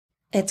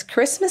It's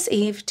Christmas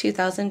Eve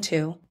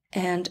 2002,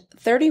 and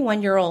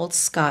 31-year-old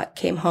Scott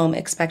came home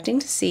expecting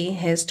to see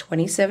his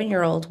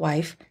 27-year-old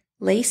wife,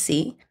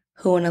 Laci,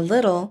 who in a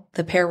little,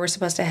 the pair were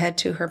supposed to head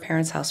to her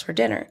parents' house for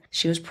dinner.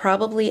 She was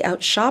probably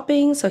out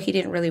shopping, so he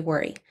didn't really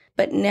worry.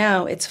 But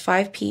now it's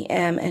 5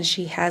 p.m. and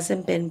she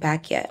hasn't been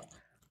back yet.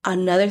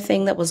 Another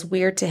thing that was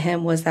weird to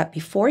him was that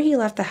before he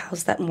left the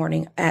house that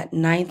morning at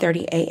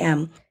 9:30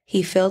 a.m.,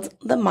 he filled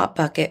the mop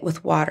bucket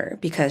with water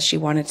because she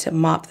wanted to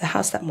mop the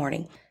house that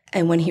morning.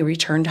 And when he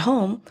returned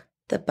home,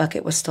 the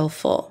bucket was still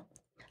full.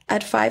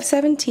 At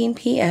 5:17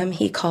 p.m.,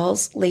 he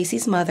calls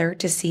Laci's mother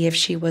to see if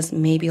she was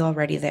maybe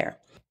already there.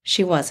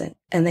 She wasn't,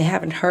 and they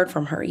haven't heard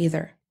from her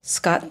either.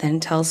 Scott then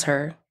tells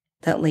her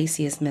that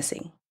Laci is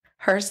missing.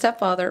 Her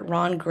stepfather,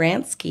 Ron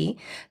Gransky,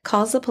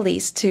 calls the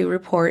police to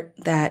report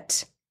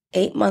that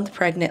 8-month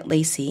pregnant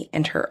Laci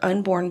and her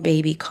unborn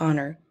baby,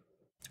 Connor,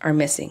 are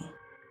missing.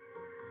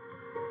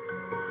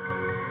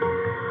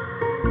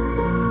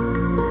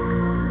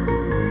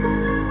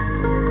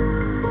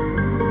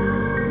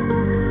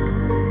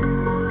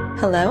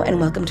 Hello and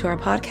welcome to our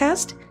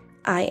podcast.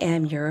 I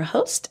am your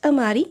host,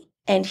 Amadi,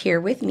 and here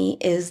with me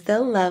is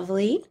the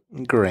lovely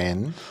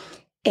Grin.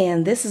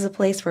 And this is a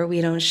place where we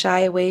don't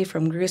shy away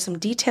from gruesome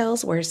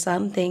details where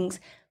some things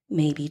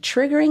may be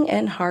triggering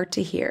and hard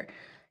to hear.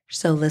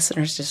 So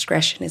listeners'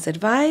 discretion is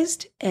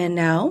advised. And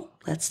now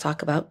let's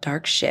talk about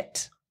dark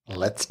shit.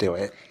 Let's do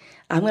it.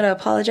 I'm going to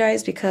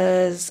apologize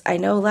because I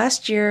know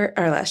last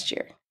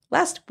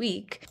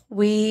week,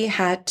 we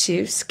had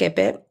to skip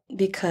it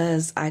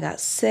because I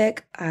got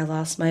sick. I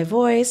lost my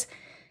voice.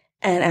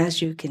 And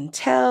as you can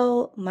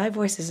tell, my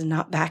voice is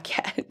not back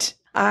yet.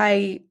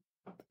 I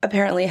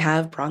apparently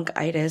have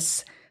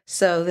bronchitis.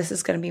 So this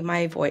is going to be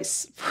my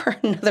voice for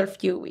another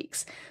few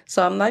weeks.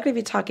 So I'm not going to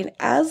be talking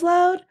as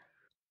loud,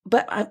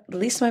 but at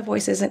least my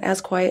voice isn't as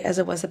quiet as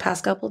it was the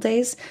past couple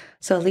days.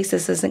 So at least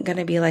this isn't going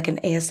to be like an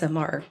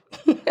ASMR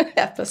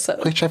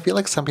episode. Which I feel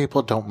like some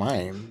people don't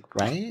mind,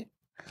 right?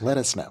 Let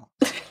us know.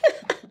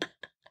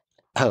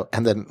 Oh,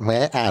 and then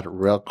may I add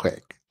real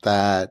quick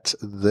that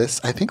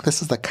I think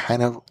this is the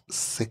kind of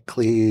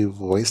sickly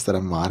voice that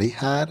Amadi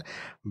had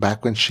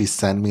back when she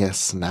sent me a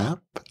snap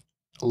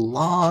a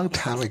long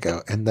time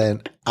ago. And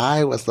then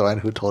I was the one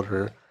who told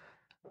her,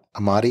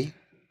 Amadi,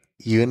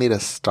 you need to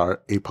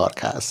start a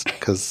podcast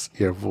because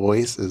your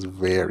voice is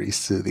very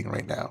soothing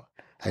right now.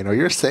 I know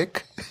you're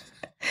sick,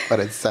 but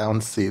it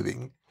sounds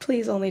soothing.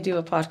 Please only do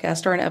a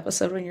podcast or an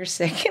episode when you're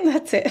sick, and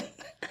that's it.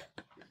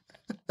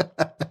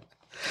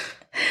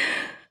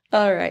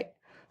 All right.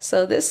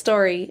 So this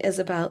story is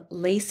about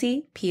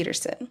Laci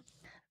Peterson.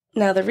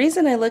 Now, the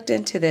reason I looked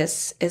into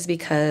this is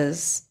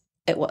because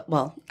it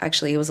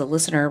was a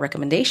listener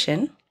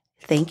recommendation.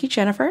 Thank you,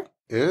 Jennifer.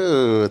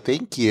 Ooh,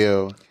 thank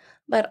you.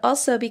 But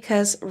also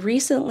because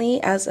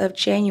recently, as of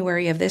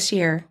January of this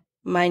year,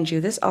 mind you,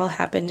 this all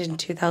happened in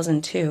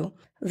 2002,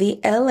 the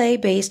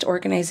LA-based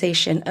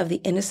organization of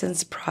the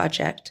Innocence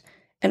Project,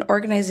 an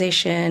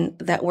organization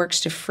that works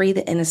to free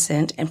the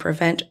innocent and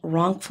prevent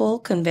wrongful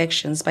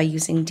convictions by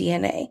using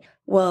DNA.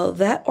 Well,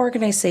 that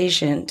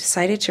organization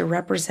decided to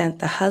represent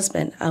the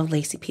husband of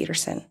Laci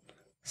Peterson,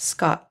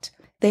 Scott.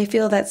 They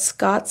feel that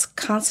Scott's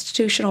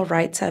constitutional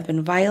rights have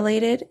been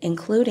violated,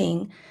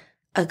 including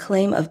a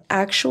claim of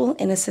actual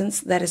innocence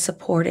that is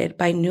supported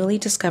by newly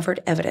discovered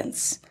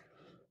evidence.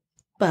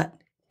 But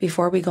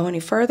before we go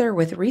any further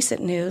with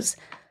recent news,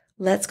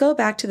 let's go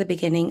back to the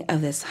beginning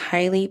of this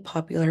highly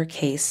popular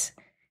case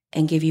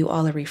and give you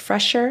all a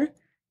refresher,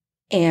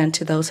 and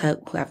to those who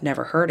have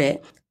never heard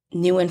it,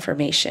 new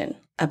information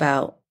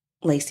about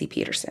Laci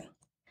Peterson.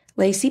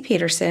 Laci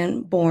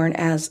Peterson, born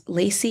as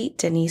Laci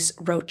Denise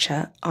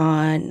Rocha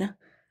on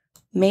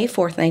May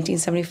 4th,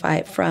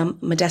 1975, from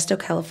Modesto,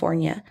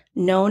 California,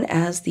 known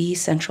as the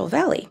Central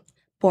Valley.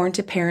 Born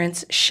to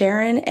parents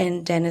Sharon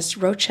and Dennis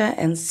Rocha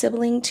and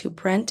sibling to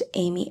Brent,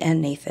 Amy,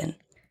 and Nathan.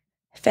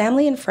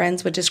 Family and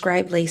friends would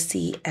describe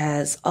Laci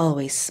as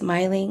always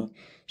smiling.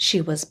 She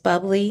was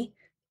bubbly,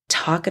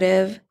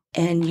 talkative,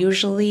 and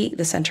usually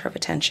the center of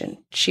attention.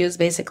 She was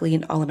basically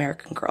an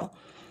all-American girl.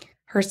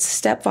 Her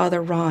stepfather,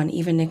 Ron,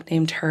 even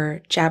nicknamed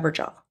her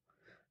Jabberjaw.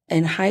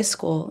 In high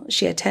school,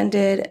 she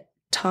attended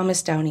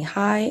Thomas Downey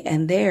High,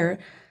 and there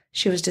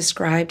she was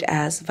described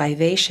as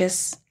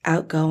vivacious,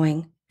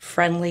 outgoing,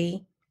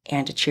 friendly,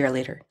 and a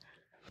cheerleader.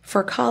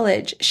 For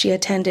college, she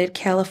attended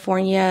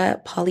California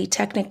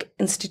Polytechnic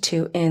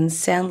Institute in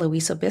San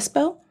Luis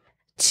Obispo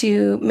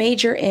to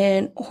major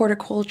in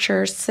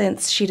horticulture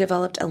since she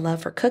developed a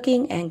love for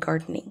cooking and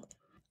gardening.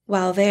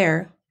 While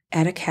there,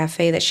 at a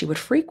cafe that she would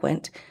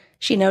frequent,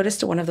 she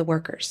noticed one of the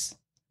workers,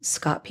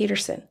 Scott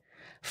Peterson,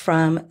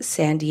 from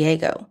San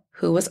Diego,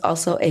 who was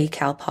also a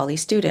Cal Poly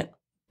student,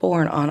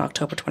 born on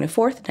October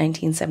 24th,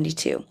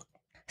 1972,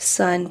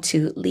 son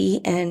to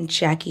Lee and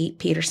Jackie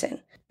Peterson.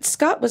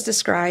 Scott was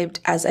described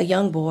as a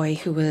young boy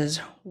who was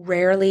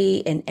rarely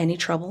in any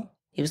trouble.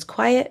 He was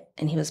quiet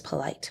and he was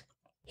polite.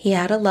 He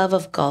had a love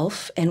of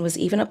golf and was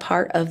even a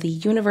part of the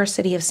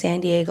University of San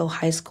Diego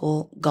High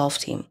School golf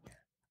team.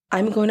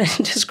 I'm going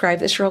to describe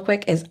this real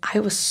quick as I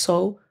was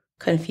so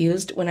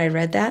confused when I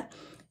read that.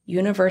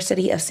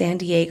 University of San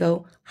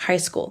Diego High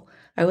School.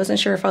 I wasn't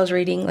sure if I was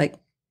reading, like,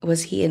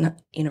 was he in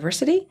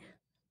university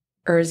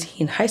or is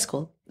he in high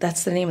school?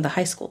 That's the name of the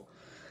high school.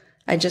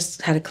 I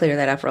just had to clear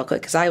that up real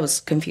quick because I was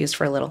confused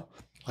for a little.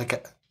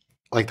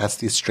 Like that's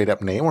the straight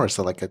up name, or is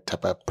it like a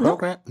type of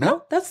program?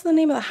 No, that's the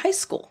name of the high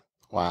school.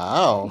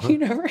 Wow.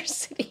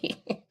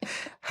 University.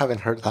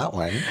 Haven't heard that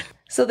one.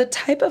 So the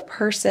type of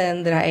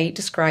person that I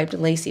described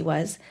Laci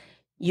was,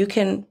 you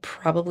can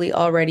probably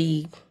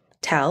already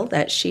tell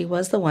that she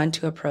was the one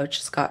to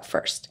approach Scott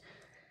first.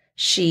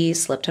 She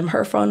slipped him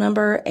her phone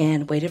number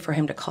and waited for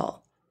him to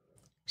call.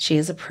 She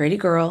is a pretty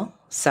girl,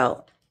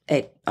 so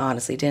it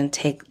honestly didn't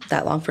take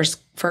that long for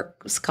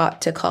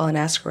Scott to call and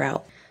ask her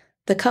out.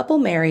 The couple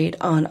married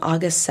on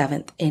August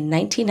 7th in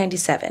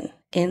 1997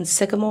 in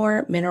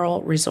Sycamore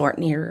Mineral Resort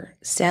near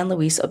San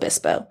Luis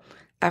Obispo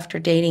after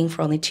dating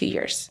for only 2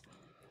 years.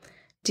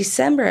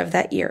 December of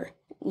that year,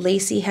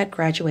 Laci had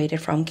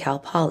graduated from Cal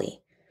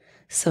Poly,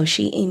 so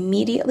she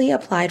immediately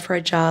applied for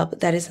a job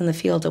that is in the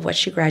field of what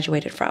she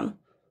graduated from,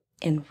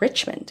 in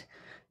Richmond,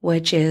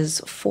 which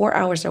is 4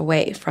 hours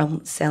away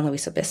from San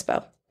Luis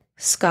Obispo.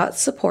 Scott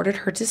supported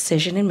her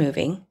decision in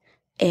moving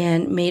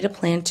and made a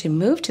plan to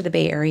move to the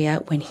Bay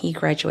Area when he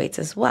graduates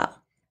as well.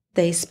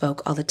 They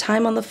spoke all the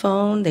time on the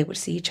phone, they would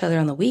see each other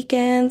on the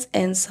weekends,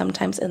 and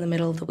sometimes in the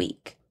middle of the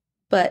week.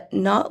 But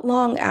not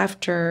long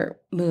after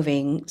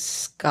moving,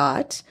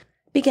 Scott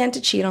began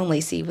to cheat on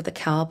Laci with a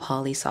Cal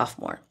Poly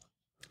sophomore.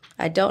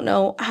 I don't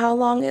know how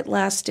long it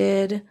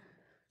lasted.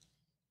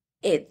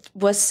 It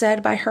was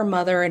said by her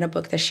mother in a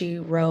book that she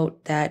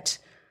wrote that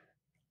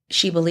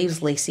she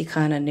believes Laci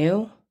kind of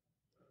knew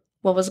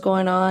what was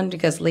going on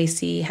because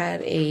Laci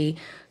had a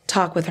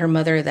talk with her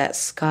mother that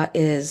Scott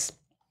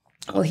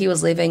he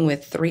was living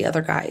with three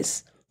other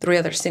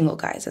single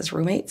guys as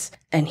roommates,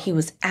 and he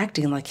was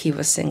acting like he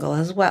was single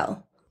as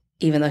well,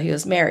 even though he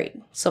was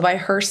married. So by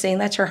her saying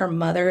that to her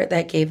mother,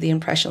 that gave the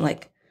impression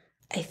like,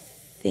 I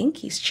think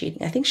he's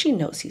cheating. I think she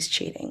knows he's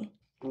cheating.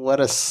 What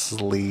a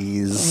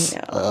sleaze.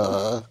 I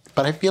know.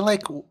 But I feel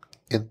like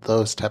in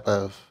those type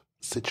of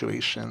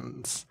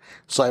situations,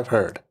 so I've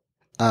heard,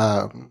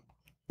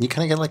 you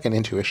kind of get like an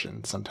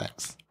intuition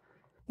sometimes.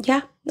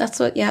 Yeah, that's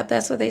what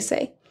they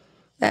say.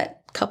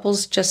 That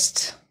couples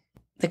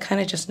they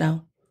kind of just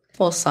know.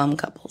 Well, some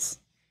couples.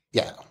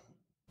 Yeah.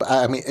 But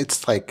I mean,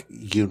 it's like,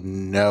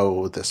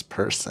 this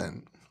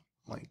person,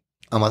 like,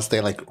 unless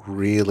they like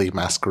really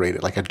masquerade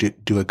it, like I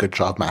do a good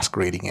job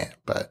masquerading it,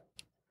 but.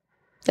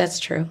 That's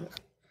true.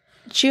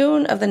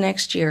 June of the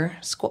next year,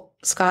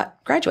 Scott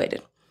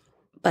graduated,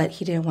 but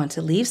he didn't want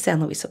to leave San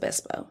Luis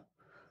Obispo.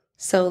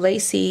 So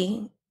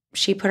Laci,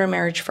 she put her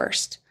marriage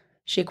first.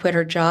 She quit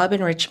her job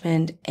in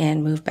Richmond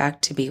and moved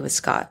back to be with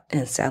Scott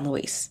in San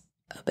Luis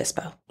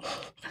Obispo.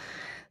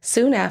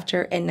 Soon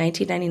after, in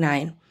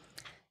 1999,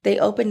 they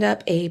opened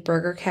up a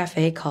burger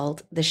cafe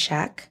called The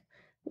Shack,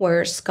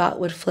 where Scott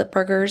would flip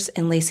burgers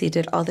and Laci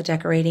did all the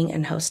decorating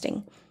and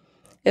hosting.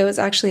 It was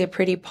actually a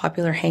pretty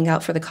popular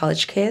hangout for the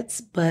college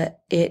kids, but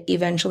it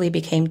eventually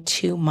became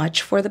too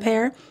much for the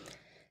pair,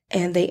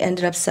 and they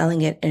ended up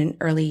selling it in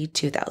early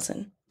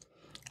 2000.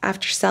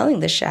 After selling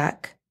The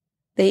Shack,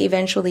 they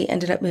eventually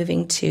ended up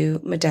moving to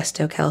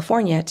Modesto,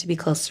 California to be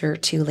closer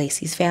to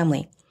Laci's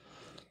family.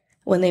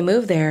 When they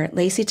moved there,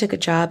 Laci took a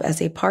job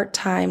as a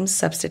part-time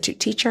substitute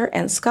teacher,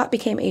 and Scott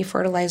became a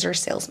fertilizer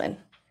salesman.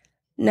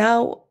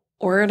 Now,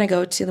 we're going to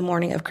go to the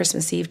morning of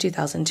Christmas Eve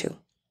 2002.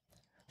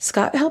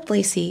 Scott helped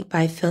Laci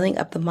by filling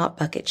up the mop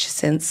bucket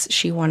since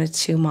she wanted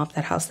to mop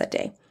that house that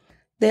day.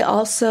 They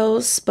also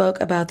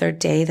spoke about their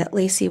day that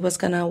Laci was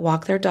going to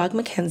walk their dog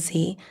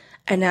Mackenzie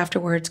and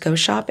afterwards go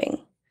shopping,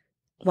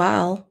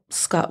 while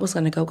Scott was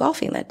going to go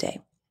golfing that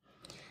day.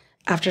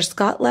 After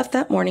Scott left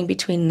that morning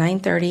between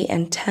 9:30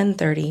 and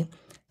 10:30,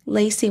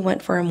 Laci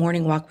went for a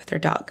morning walk with her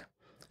dog.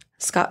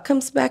 Scott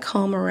comes back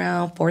home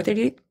around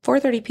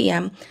 4:30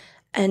 p.m.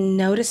 and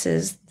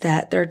notices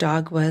that their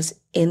dog was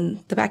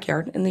in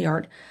the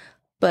yard,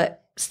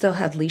 but still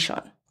had leash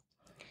on.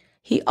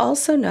 He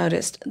also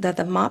noticed that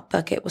the mop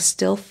bucket was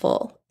still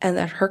full and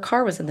that her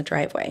car was in the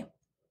driveway,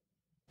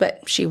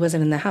 but she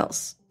wasn't in the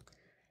house.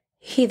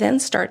 He then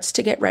starts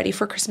to get ready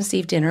for Christmas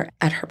Eve dinner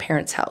at her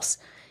parents' house.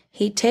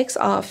 He takes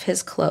off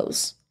his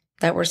clothes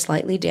that were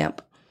slightly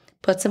damp,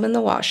 puts them in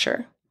the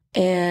washer,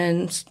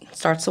 and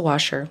starts the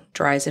washer,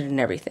 dries it and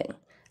everything.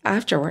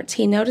 Afterwards,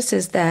 he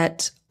notices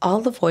that all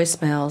the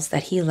voicemails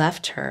that he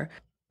left her,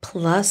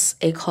 plus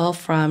a call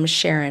from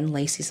Sharon,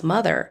 Laci's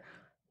mother,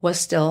 was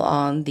still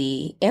on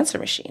the answer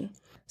machine.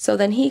 So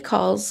then he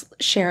calls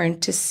Sharon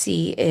to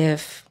see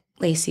if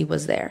Laci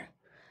was there.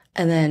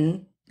 And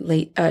then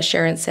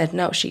Sharon said,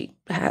 no, she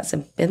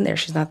hasn't been there.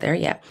 She's not there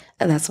yet.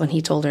 And that's when he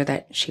told her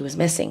that she was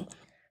missing.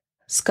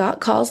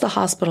 Scott calls the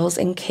hospitals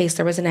in case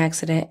there was an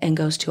accident and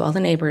goes to all the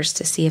neighbors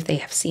to see if they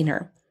have seen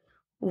her.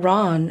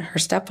 Ron, her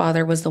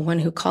stepfather, was the one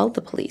who called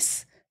the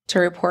police to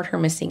report her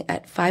missing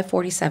at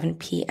 5:47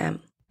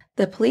 p.m.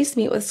 The police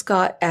meet with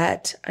Scott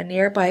at a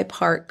nearby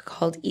park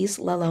called East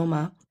La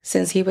Loma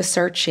since he was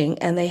searching,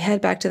 and they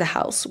head back to the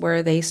house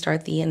where they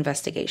start the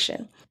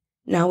investigation.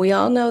 Now, we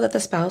all know that the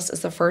spouse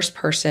is the first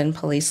person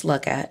police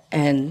look at,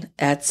 and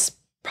that's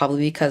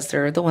probably because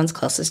they're the ones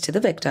closest to the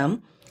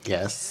victim.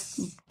 Yes.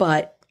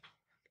 But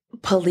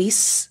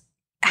police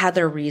had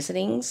their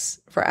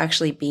reasonings for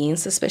actually being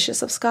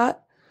suspicious of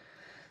Scott.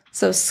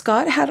 So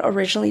Scott had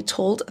originally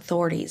told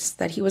authorities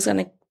that he was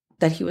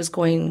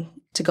going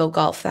to go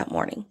golf that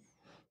morning.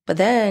 But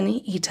then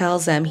he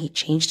tells them he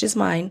changed his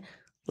mind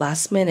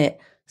last minute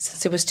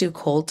since it was too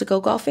cold to go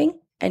golfing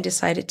and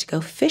decided to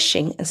go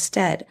fishing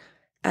instead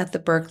at the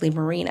Berkeley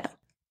Marina.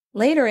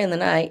 Later in the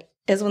night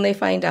is when they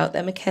find out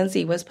that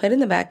Mackenzie was put in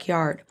the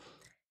backyard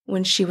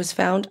when she was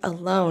found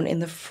alone in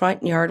the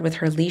front yard with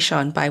her leash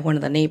on by one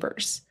of the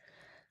neighbors.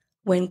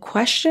 When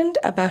questioned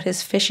about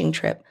his fishing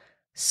trip,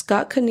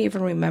 Scott couldn't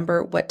even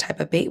remember what type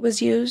of bait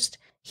was used.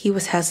 He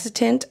was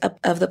hesitant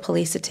of the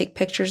police to take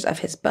pictures of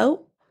his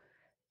boat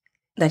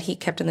that he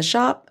kept in the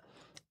shop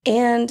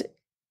and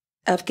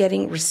of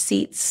getting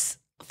receipts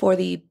for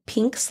the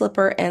pink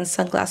slipper and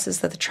sunglasses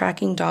that the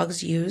tracking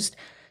dogs used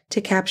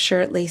to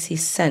capture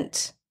Laci's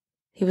scent.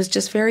 He was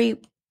just very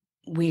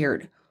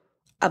weird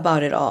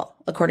about it all,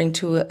 according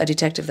to a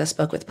detective that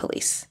spoke with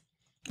police.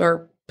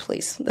 Or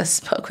police that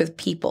spoke with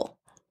people.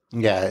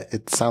 Yeah,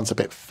 it sounds a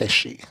bit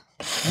fishy.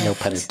 No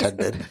pun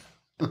intended.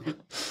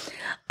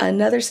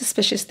 Another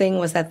suspicious thing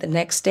was that the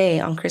next day,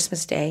 on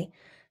Christmas Day,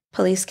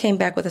 police came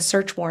back with a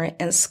search warrant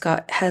and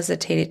Scott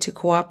hesitated to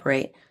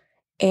cooperate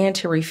and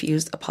he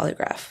refused a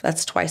polygraph.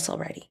 That's twice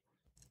already.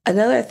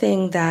 Another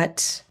thing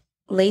that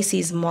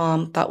Laci's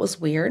mom thought was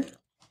weird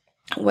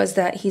was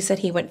that he said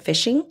he went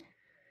fishing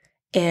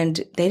and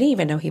they didn't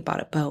even know he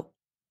bought a boat.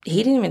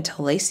 He didn't even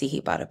tell Laci he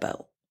bought a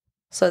boat.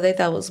 So they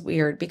thought it was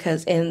weird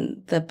because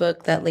in the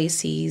book that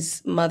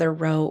Laci's mother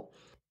wrote,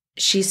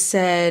 she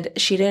said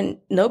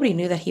nobody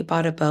knew that he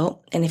bought a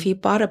boat. And if he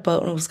bought a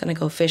boat and was going to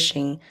go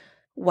fishing,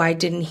 why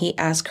didn't he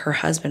ask her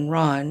husband,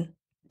 Ron,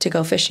 to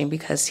go fishing?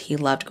 Because he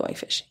loved going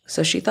fishing.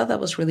 So she thought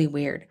that was really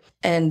weird.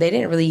 And they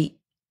didn't really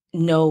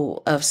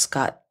know of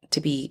Scott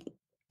to be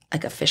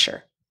like a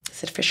fisher.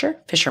 Is it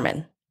fisher?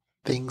 Fisherman.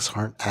 Things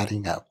aren't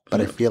adding up, but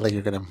I feel like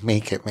you're going to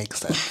make it make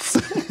sense.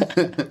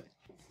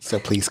 So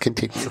please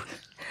continue.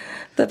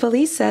 The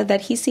police said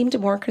that he seemed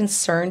more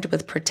concerned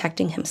with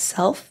protecting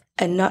himself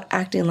and not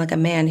acting like a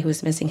man who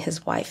was missing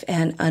his wife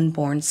and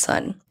unborn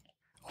son.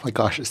 Oh my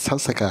gosh, it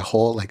sounds like a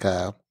whole like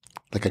a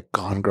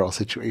Gone Girl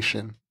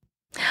situation.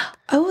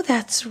 Oh,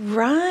 that's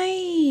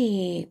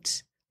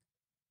right.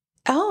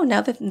 Oh,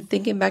 now that I'm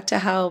thinking back to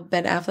how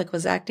Ben Affleck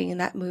was acting in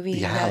that movie.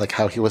 Yeah, like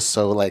how he was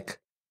so like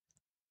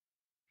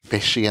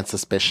fishy and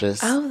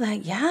suspicious. Oh,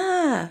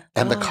 yeah.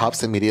 And the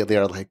cops immediately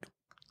are like,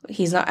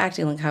 he's not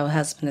acting like how a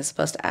husband is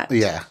supposed to act.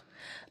 Yeah.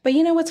 But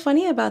you know what's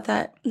funny about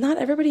that? Not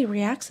everybody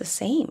reacts the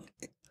same.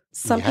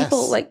 Some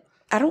people, like,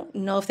 I don't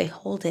know if they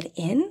hold it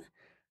in,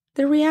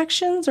 their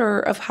reactions or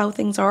of how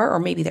things are, or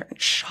maybe they're in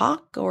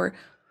shock or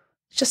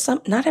just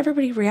not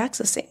everybody reacts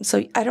the same.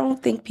 So I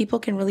don't think people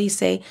can really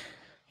say,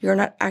 you're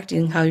not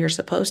acting how you're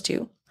supposed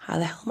to. How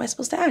the hell am I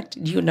supposed to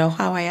act? Do you know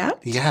how I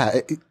act?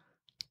 Yeah.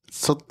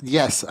 So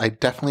yes, I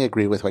definitely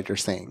agree with what you're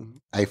saying.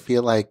 I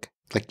feel like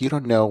you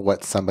don't know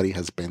what somebody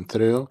has been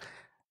through.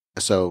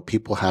 So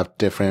people have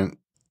different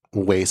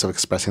ways of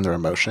expressing their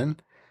emotion.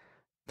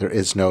 There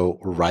is no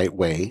right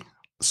way.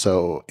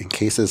 So in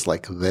cases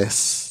like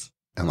this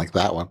and like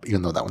that one,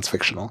 even though that one's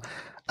fictional,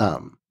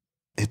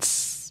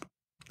 it's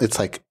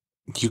like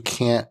you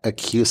can't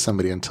accuse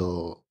somebody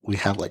until we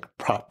have like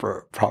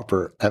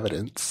proper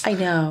evidence. I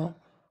know.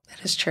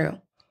 That is true.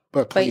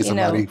 But please,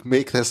 somebody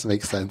make this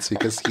make sense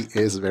because he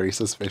is very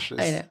suspicious.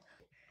 I know.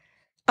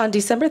 On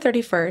December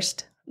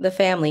 31st, the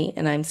family,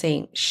 and I'm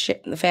saying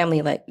the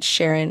family like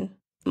Sharon,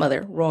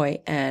 mother,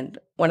 Roy, and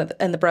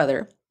the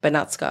brother, but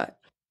not Scott.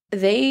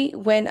 They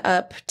went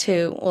up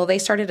they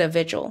started a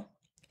vigil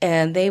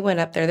and they went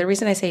up there. The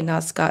reason I say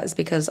not Scott is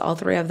because all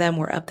three of them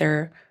were up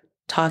there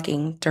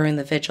talking during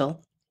the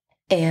vigil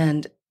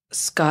and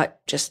Scott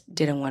just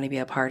didn't want to be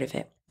a part of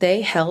it.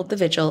 They held the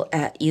vigil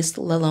at East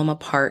Laloma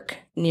Park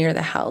near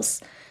the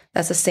house.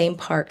 That's the same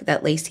park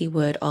that Laci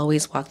would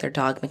always walk their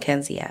dog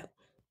Mackenzie at.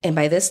 And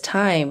by this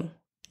time,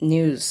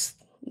 news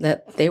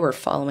that they were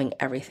following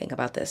everything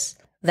about this.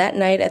 That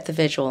night at the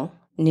vigil,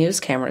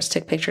 news cameras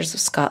took pictures of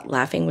Scott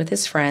laughing with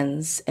his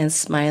friends and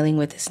smiling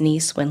with his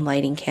niece when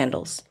lighting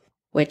candles,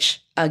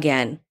 which,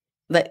 again,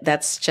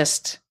 that's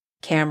just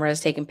cameras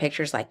taking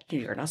pictures like,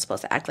 you're not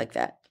supposed to act like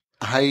that.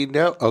 I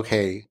know.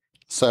 Okay.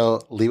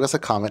 So leave us a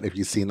comment if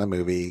you've seen the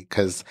movie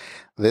because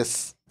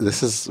this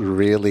is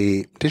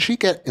really... Did she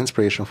get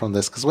inspiration from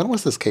this? Because when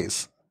was this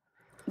case?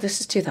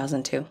 This is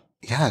 2002.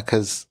 Yeah,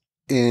 because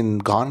in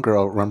Gone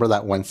Girl, remember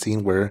that one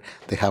scene where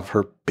they have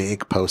her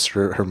big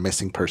poster, her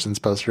missing persons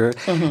poster,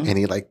 and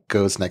he like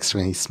goes next to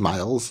her and he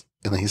smiles,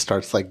 and then he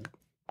starts like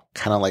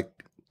kind of like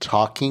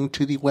talking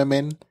to the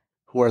women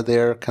who are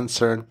there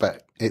concerned,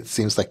 but it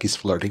seems like he's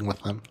flirting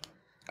with them.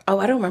 Oh,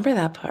 I don't remember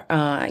that part.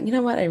 You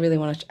know what? I really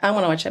want to. I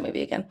want to watch that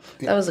movie again.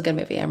 Yeah. That was a good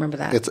movie. I remember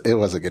that. It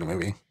was a good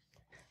movie.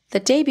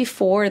 The day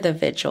before the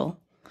vigil,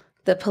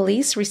 The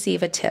police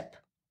receive a tip,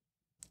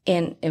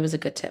 and it was a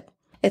good tip.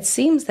 It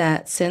seems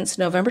that since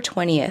November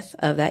 20th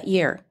of that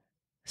year,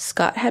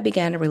 Scott had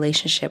begun a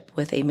relationship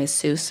with a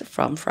masseuse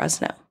from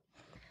Fresno.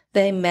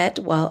 They met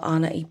while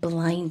on a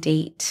blind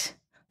date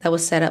that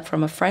was set up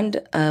from a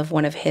friend of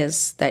one of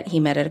his that he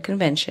met at a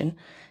convention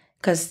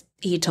because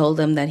he told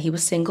them that he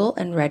was single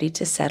and ready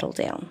to settle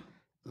down.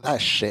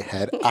 That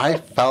shithead. I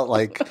felt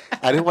like,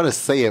 I didn't want to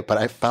say it, but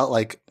I felt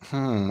like,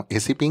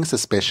 is he being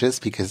suspicious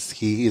because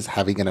he is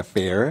having an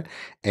affair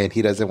and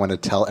he doesn't want to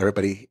tell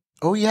everybody,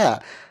 oh yeah,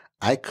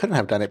 I couldn't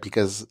have done it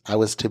because I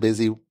was too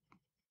busy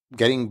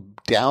getting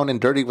down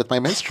and dirty with my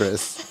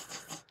mistress.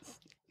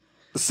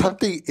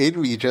 Something in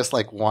me just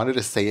like wanted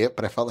to say it,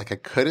 but I felt like I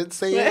couldn't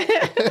say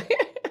it.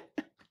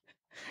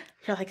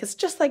 You're like, it's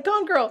just like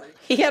Gone Girl.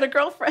 He had a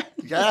girlfriend.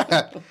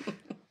 Yeah.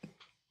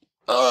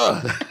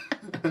 Ugh.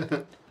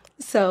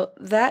 So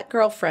that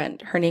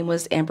girlfriend, her name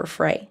was Amber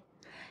Frey,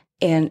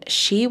 and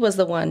she was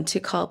the one to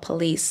call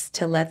police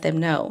to let them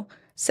know,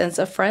 since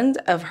a friend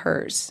of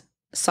hers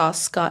saw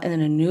Scott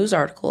in a news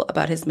article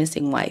about his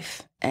missing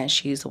wife, and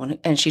she's the one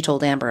and she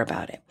told Amber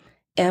about it.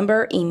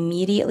 Amber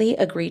immediately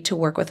agreed to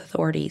work with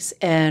authorities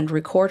and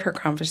record her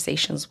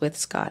conversations with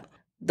Scott.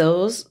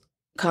 Those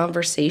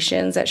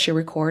conversations that she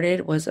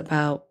recorded was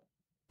about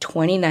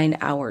 29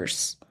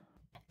 hours.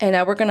 And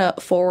now we're going to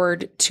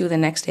forward to the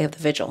next day of the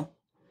vigil.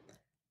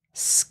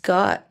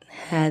 Scott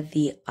had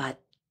the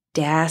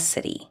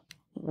audacity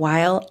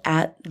while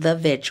at the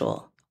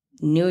vigil,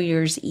 New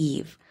Year's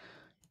Eve,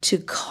 to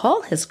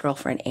call his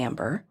girlfriend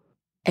Amber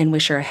and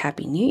wish her a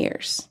happy New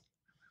Year's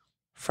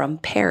from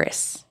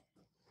Paris.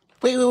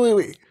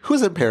 Wait.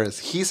 Who's in Paris?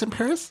 He's in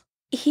Paris?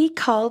 He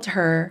called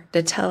her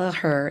to tell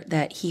her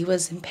that he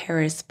was in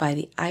Paris by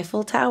the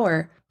Eiffel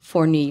Tower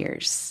for New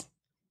Year's.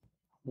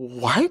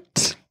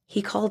 What?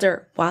 He called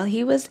her while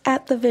he was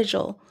at the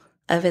vigil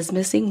of his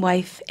missing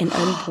wife and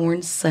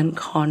unborn son,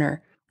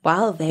 Connor.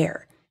 While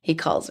there, he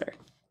calls her.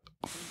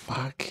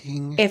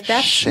 Fucking If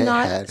that's shithead.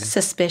 not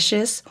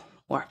suspicious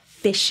or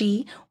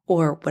fishy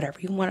or whatever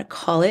you want to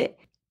call it,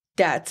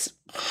 that's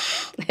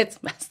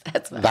messed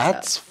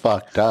That's up.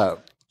 fucked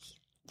up.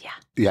 Yeah.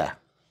 Yeah.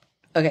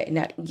 Okay,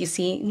 now you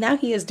see, now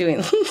he is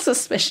doing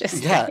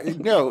suspicious Yeah, things.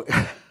 no.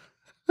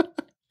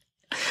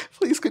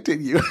 Please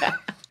continue.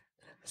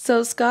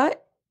 So Scott,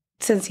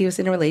 since he was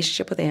in a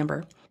relationship with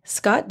Amber,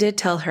 Scott did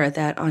tell her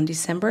that on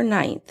December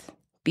 9th,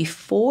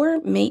 before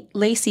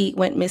Laci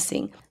went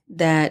missing,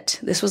 that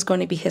this was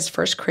going to be his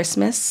first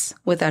Christmas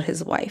without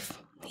his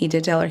wife. He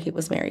did tell her he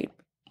was married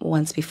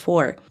once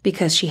before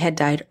because she had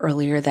died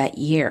earlier that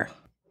year.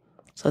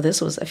 So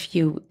this was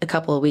a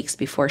couple of weeks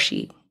before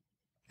she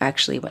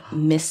actually went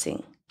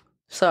missing.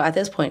 So at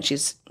this point,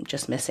 she's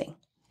just missing.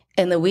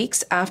 In the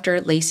weeks after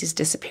Laci's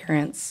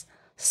disappearance,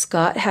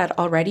 Scott had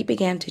already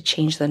began to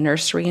change the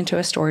nursery into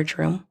a storage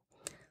room,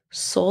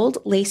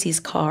 sold Laci's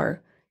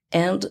car,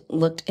 and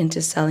looked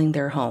into selling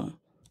their home.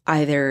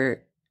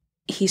 Either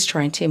he's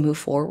trying to move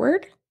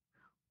forward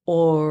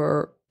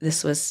or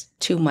this was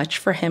too much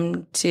for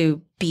him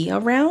to be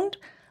around.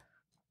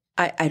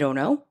 I don't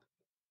know.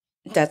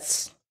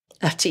 That's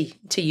up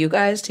to you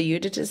guys, to you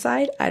to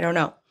decide. I don't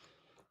know.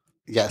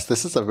 Yes,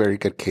 this is a very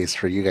good case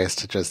for you guys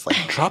to just like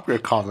drop your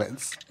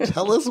comments.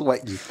 Tell us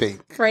what you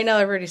think. Right now,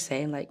 everybody's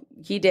saying like,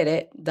 he did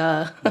it.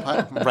 Duh.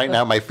 Right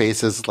now, my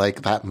face is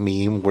like that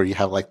meme where you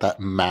have like that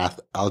math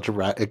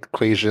algebra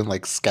equation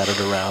like scattered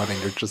around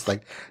and you're just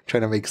like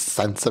trying to make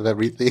sense of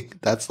everything.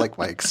 That's like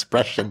my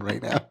expression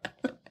right now.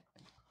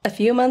 A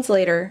few months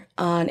later,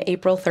 on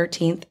April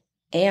 13th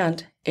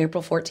and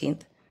April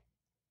 14th,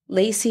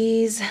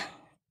 Laci's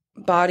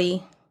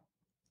body,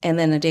 and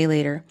then a day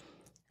later,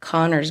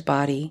 Connor's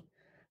body,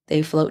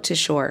 they float to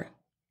shore,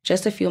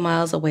 just a few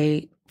miles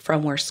away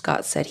from where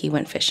Scott said he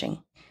went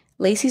fishing.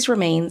 Laci's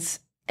remains,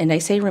 and I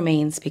say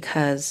remains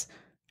because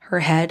her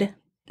head,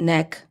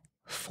 neck,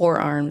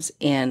 forearms,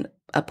 and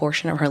a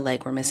portion of her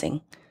leg were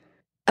missing.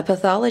 A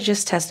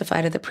pathologist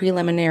testified at the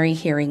preliminary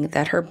hearing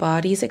that her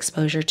body's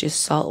exposure to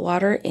salt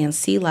water and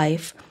sea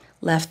life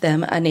left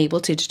them unable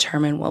to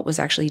determine what was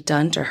actually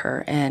done to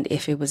her and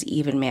if it was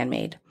even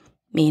man-made,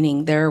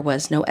 meaning there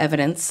was no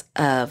evidence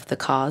of the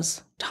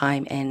cause,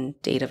 time, and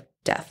date of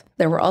death.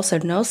 There were also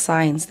no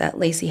signs that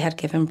Laci had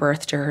given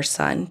birth to her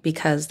son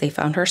because they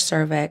found her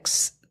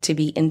cervix to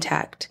be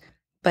intact,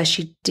 but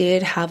she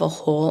did have a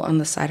hole on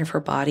the side of her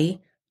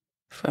body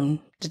from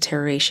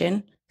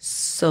deterioration,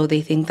 so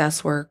they think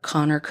that's where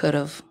Connor could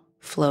have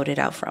floated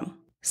out from.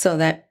 So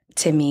that,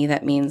 to me,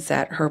 that means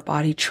that her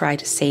body tried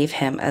to save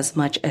him as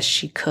much as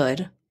she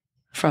could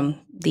from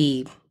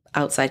the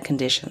outside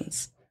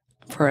conditions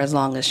for as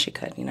long as she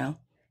could, you know?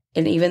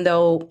 And even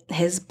though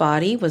his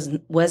body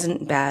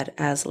wasn't bad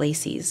as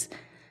Laci's,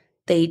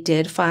 they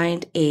did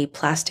find a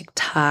plastic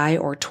tie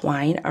or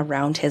twine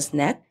around his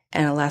neck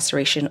and a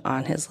laceration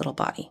on his little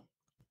body.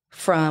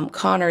 From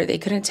Connor, they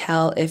couldn't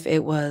tell if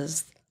it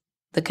was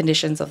the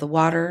conditions of the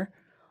water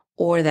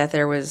or that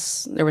there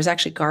was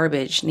actually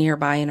garbage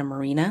nearby in a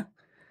marina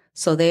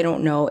So they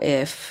don't know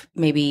if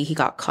maybe he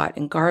got caught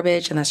in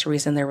garbage and that's the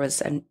reason there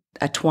was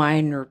a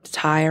twine or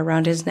tie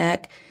around his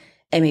neck.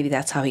 And maybe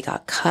that's how he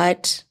got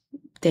cut.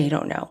 They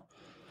don't know.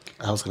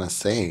 I was going to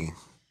say,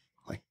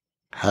 like,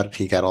 how did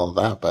he get all of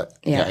that? But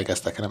yeah, I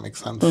guess that kind of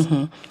makes sense.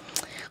 Mm-hmm.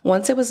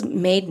 Once it was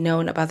made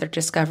known about their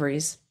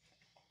discoveries,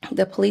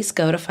 the police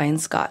go to find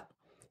Scott.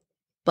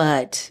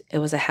 But it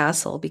was a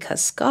hassle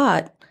because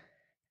Scott,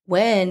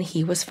 when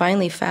he was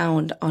finally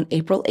found on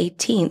April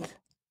 18th,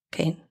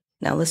 okay,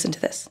 now listen to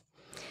this.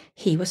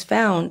 He was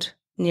found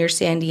near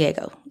San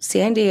Diego.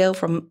 San Diego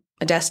from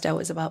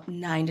Modesto is about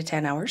 9 to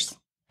 10 hours.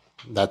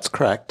 That's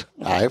correct.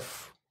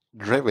 I've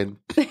driven.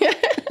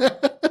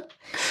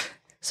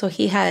 So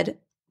he had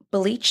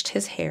bleached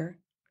his hair.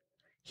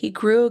 He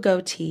grew a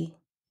goatee,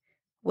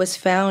 was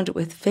found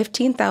with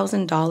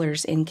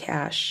 $15,000 in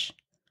cash,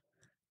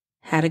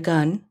 had a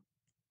gun,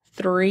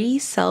 3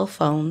 cell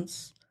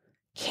phones,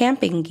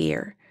 camping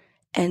gear,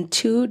 and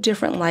 2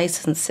 different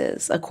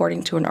licenses,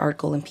 according to an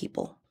article in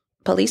People.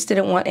 Police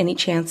didn't want any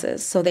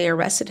chances, so they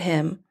arrested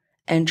him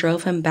and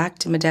drove him back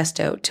to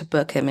Modesto to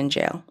book him in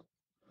jail.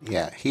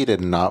 Yeah, he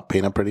did not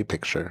paint a pretty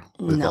picture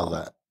with all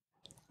that.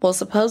 Well,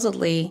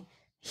 supposedly,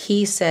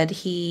 he said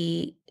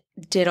he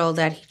did all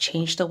that. He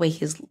changed the way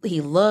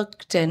he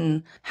looked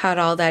and had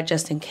all that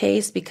just in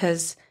case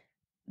because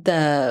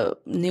the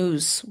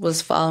news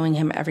was following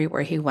him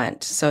everywhere he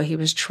went. So he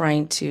was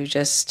trying to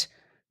just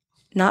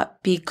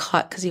not be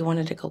caught because he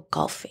wanted to go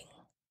golfing.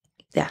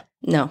 Yeah,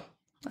 no,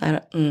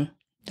 I don't.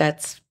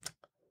 That's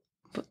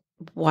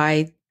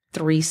why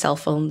 3 cell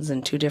phones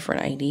and 2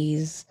 different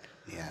IDs.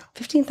 Yeah,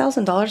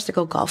 $15,000 to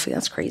go golfing.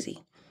 That's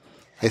crazy.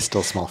 I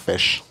still smell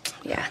fish.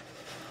 Yeah.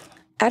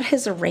 At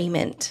his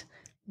arraignment,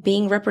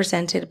 being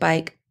represented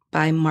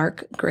by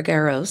Mark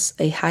Gregaros,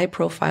 a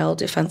high-profile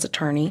defense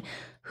attorney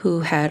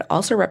who had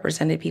also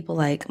represented people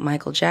like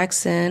Michael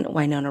Jackson,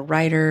 Winona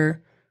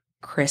Ryder,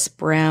 Chris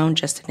Brown,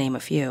 just to name a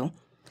few,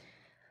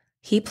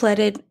 he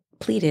pleaded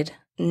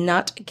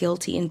not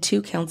guilty in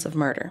 2 counts of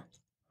murder.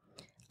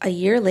 A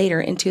year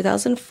later, in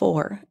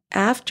 2004,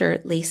 after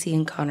Laci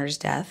and Connor's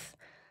death,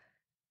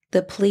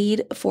 the plea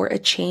for a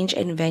change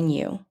in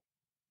venue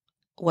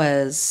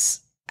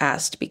was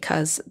asked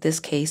because this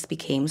case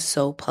became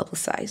so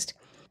publicized.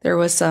 There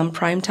was some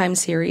primetime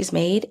series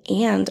made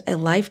and a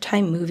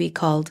Lifetime movie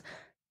called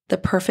The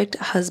Perfect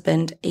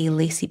Husband, a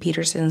Laci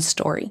Peterson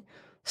story,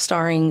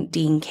 starring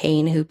Dean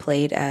Cain, who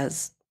played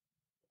as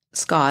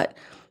Scott,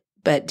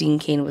 but Dean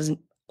Cain was,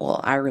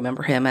 well, I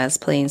remember him as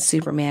playing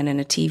Superman in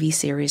a TV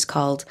series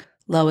called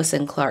Lois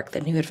and Clark,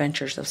 The New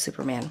Adventures of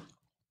Superman.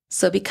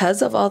 So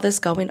because of all this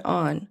going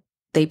on,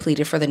 they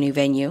pleaded for the new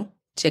venue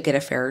to get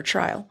a fairer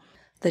trial.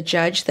 The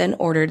judge then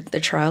ordered the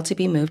trial to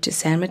be moved to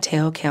San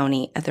Mateo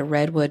County at the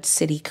Redwood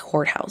City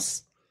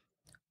Courthouse.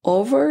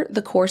 Over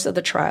the course of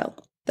the trial,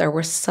 there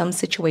were some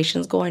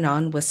situations going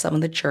on with some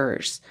of the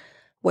jurors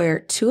where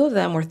 2 of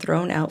them were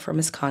thrown out for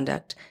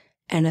misconduct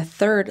and a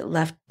third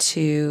left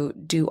to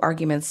do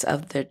arguments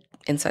of the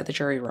inside the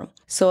jury room.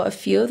 So a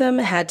few of them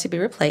had to be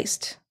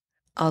replaced.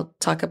 I'll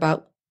talk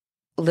about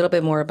a little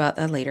bit more about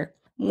that later.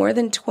 More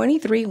than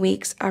 23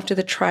 weeks after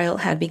the trial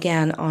had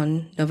begun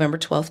on November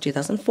 12,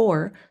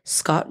 2004,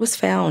 Scott was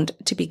found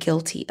to be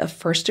guilty of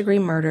first-degree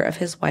murder of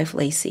his wife,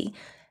 Laci,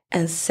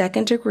 and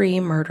second-degree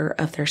murder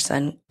of their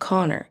son,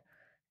 Connor,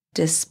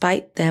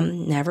 despite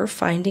them never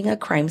finding a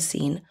crime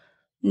scene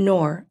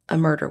nor a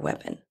murder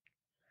weapon.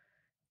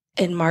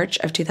 In March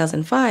of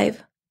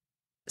 2005,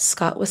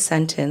 Scott was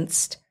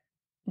sentenced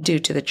due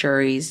to the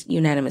jury's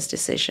unanimous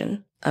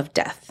decision of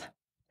death.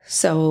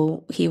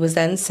 So he was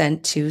then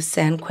sent to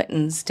San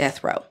Quentin's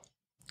death row.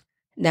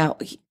 Now,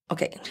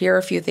 here are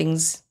a few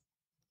things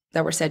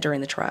that were said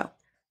during the trial.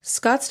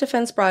 Scott's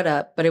defense brought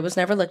up, but it was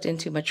never looked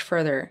into much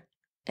further,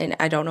 and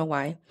I don't know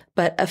why,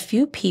 but a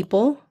few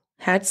people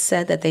had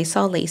said that they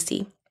saw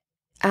Laci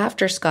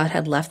after Scott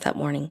had left that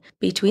morning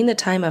between the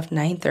time of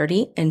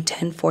 9:30 and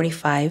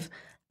 10:45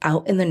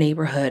 out in the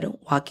neighborhood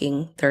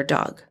walking their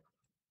dog.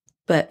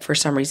 But for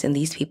some reason,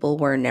 these people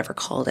were never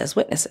called as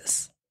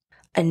witnesses.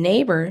 A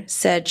neighbor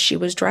said she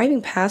was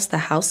driving past the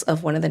house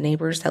of one of the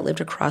neighbors that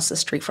lived across the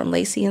street from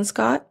Laci and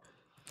Scott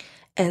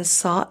and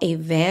saw a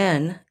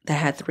van that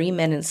had 3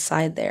 men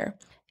inside there.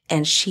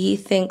 And she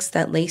thinks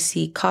that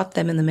Laci caught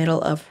them in the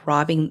middle of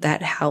robbing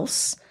that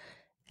house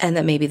and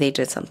that maybe they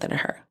did something to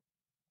her.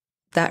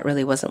 That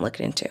really wasn't looked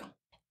into.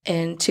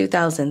 In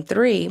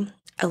 2003,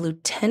 a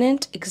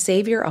Lieutenant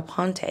Xavier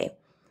Aponte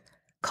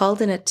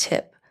called in a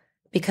tip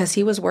because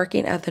he was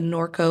working at the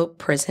Norco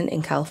prison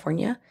in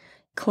California,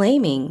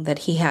 claiming that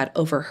he had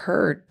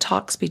overheard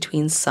talks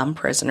between some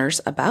prisoners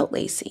about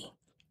Laci.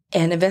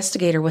 An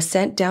investigator was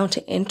sent down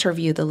to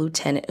interview the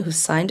lieutenant, who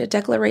signed a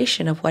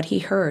declaration of what he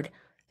heard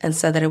and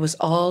said that it was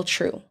all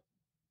true.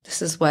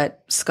 This is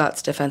what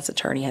Scott's defense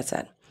attorney had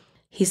said.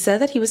 He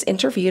said that he was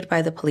interviewed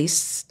by the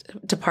police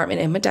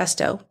department in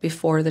Modesto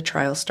before the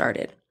trial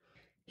started.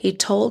 He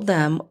told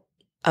them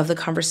of the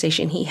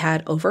conversation he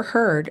had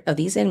overheard of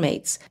these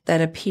inmates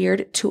that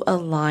appeared to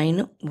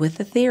align with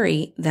the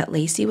theory that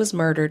Laci was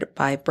murdered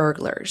by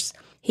burglars.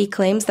 He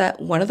claims that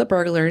one of the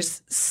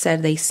burglars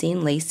said they seen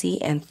Laci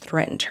and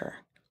threatened her.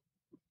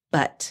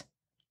 But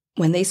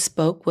when they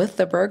spoke with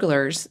the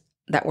burglars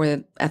that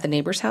were at the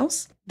neighbor's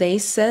house, they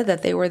said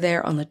that they were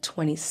there on the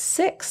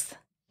 26th,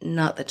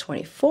 not the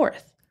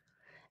 24th.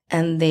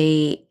 And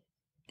they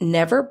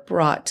never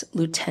brought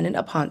Lieutenant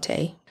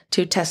Aponte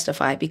to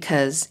testify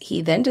because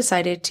he then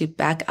decided to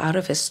back out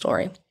of his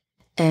story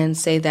and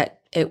say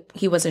that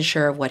he wasn't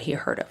sure of what he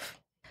heard of.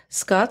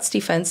 Scott's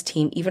defense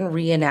team even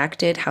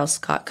reenacted how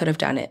Scott could have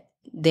done it.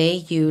 They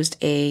used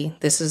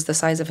this is the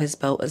size of his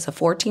boat, as a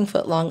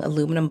 14-foot long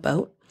aluminum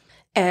boat.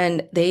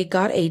 And they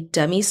got a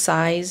dummy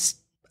size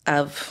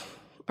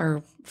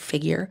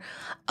figure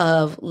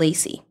of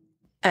Laci.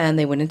 And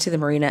they went into the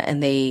marina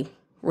and they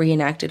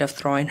reenacted of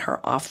throwing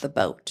her off the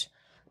boat.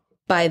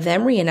 By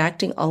them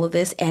reenacting all of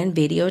this and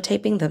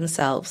videotaping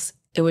themselves,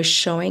 it was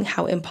showing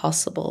how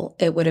impossible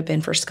it would have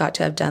been for Scott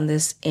to have done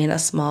this in a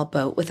small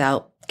boat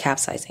without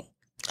capsizing.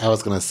 I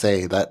was going to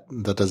say that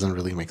doesn't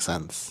really make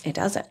sense. It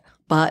doesn't.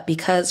 But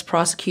because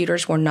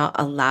prosecutors were not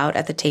allowed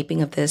at the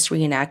taping of this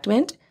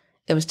reenactment,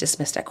 it was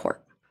dismissed at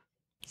court.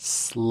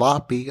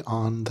 Sloppy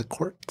on the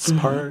court's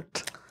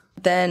part.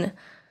 Then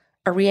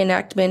a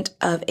reenactment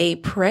of a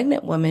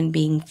pregnant woman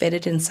being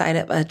fitted inside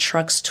of a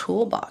truck's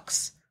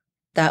toolbox.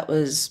 That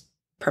was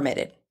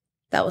permitted.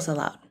 That was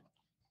allowed.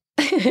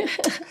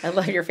 I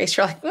love your face.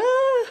 You're like,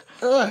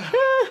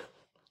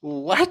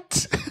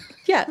 what?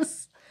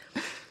 Yes.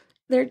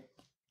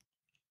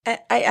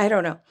 I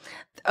don't know.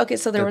 Okay,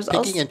 so there was picking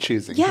also and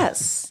choosing.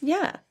 Yes,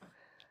 yeah.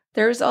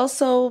 There was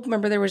also,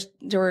 remember, they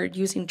were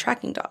using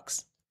tracking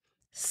dogs.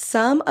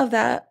 Some of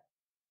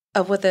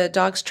what the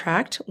dogs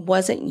tracked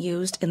wasn't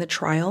used in the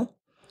trial.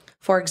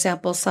 For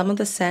example, some of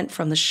the scent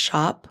from the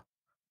shop,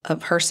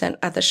 of her scent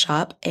at the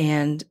shop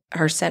and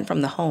her scent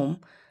from the home.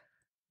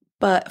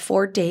 But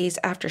 4 days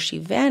after she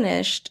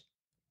vanished,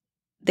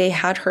 they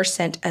had her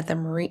scent at the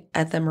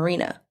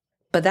marina.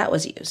 But that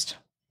was used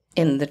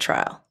in the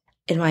trial.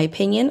 In my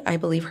opinion, I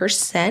believe her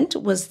scent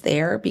was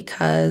there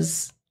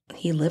because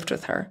he lived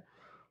with her.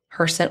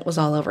 Her scent was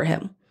all over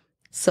him.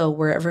 So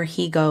wherever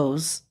he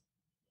goes,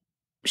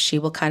 she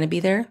will kind of be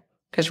there.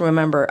 Because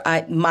remember,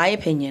 my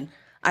opinion,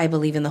 I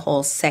believe in the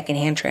whole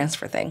secondhand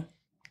transfer thing.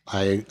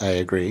 I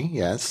agree,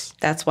 yes.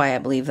 That's why I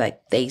believe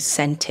that they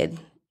scented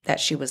that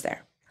she was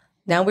there.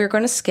 Now we're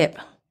going to skip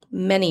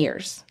many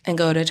years and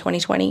go to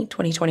 2020,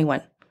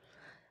 2021,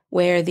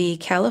 where the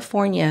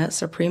California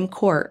Supreme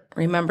Court,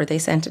 remember, they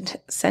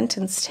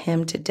sentenced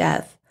him to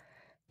death.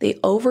 They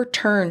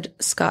overturned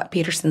Scott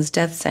Peterson's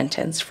death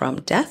sentence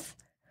from death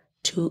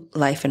to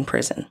life in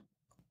prison.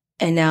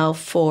 And now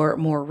for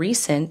more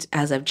recent,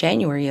 as of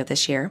January of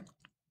this year,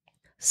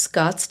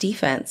 Scott's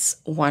defense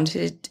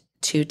wanted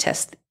to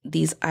test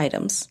these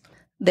items.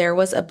 There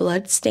was a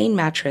blood-stained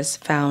mattress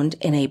found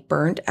in a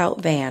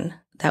burned-out van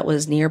that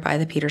was nearby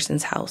the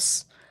Petersons'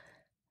 house.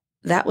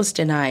 That was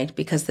denied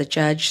because the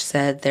judge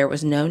said there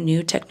was no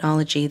new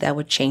technology that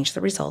would change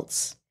the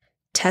results.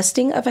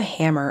 Testing of a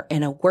hammer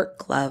and a work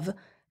glove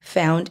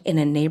found in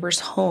a neighbor's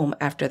home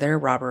after their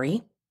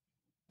robbery.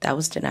 That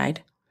was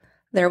denied.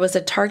 There was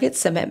a Target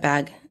cement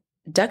bag,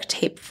 duct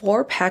tape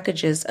 4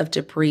 packages of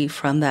debris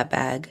from that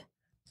bag,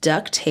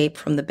 duct tape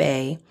from the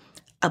bay,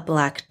 a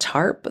black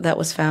tarp that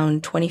was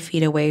found 20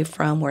 feet away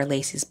from where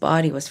Laci's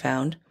body was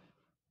found.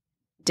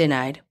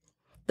 Denied.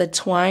 The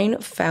twine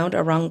found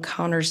around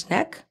Connor's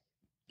neck.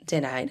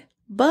 Denied.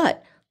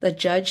 But the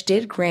judge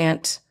did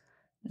grant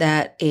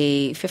that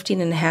a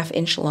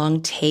 15.5-inch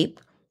long tape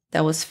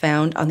that was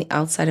found on the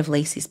outside of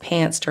Laci's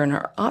pants during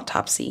her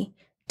autopsy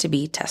to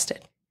be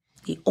tested.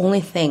 The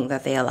only thing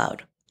that they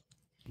allowed.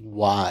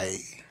 Why?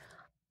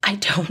 I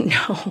don't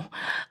know.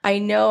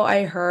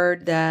 I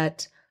heard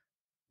that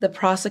the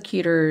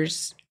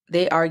prosecutors,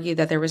 they argued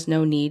that there was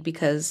no need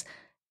because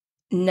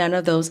none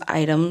of those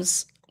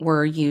items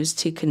were used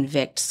to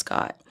convict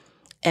Scott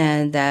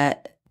and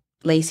that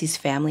Laci's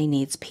family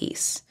needs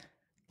peace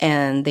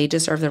and they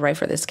deserve the right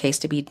for this case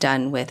to be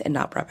done with and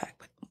not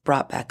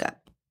brought back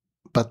up.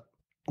 But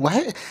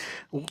why?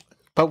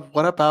 But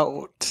what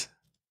about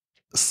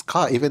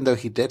Scott? Even though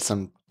he did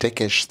some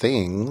dickish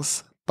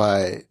things,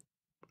 but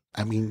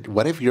I mean,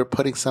 what if you're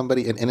putting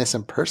an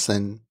innocent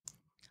person?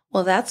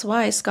 Well, that's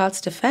why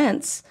Scott's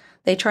defense,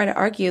 they try to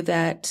argue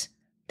that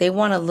they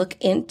want to look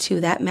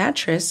into that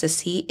mattress to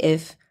see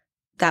if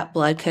that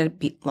blood could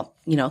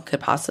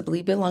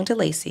possibly belong to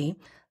Laci.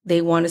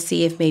 They want to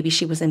see if maybe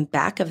she was in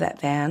back of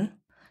that van.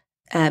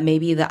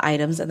 Maybe the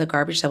items and the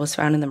garbage that was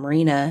found in the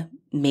marina,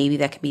 maybe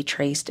that can be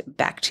traced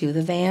back to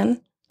the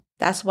van.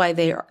 That's why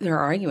they're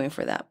arguing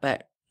for that,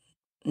 but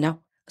no.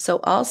 So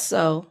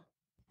also,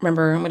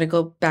 remember, I'm going to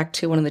go back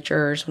to one of the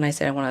jurors when I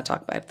said I want to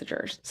talk about the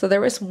jurors. So there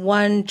was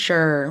one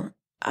juror,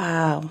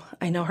 I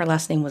know her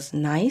last name was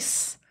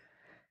Nice,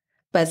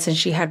 but since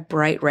she had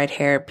bright red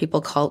hair,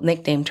 people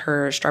nicknamed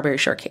her Strawberry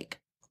Shortcake.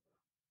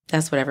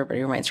 That's what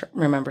everybody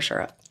remembers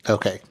her of.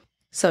 Okay.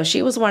 So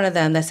she was one of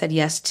them that said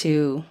yes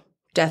to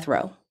death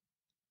row.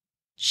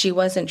 She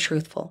wasn't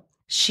truthful.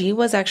 She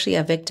was actually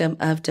a victim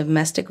of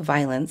domestic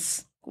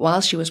violence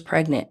while she was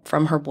pregnant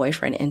from her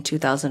boyfriend in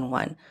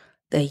 2001,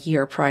 the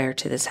year prior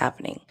to this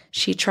happening.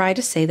 She tried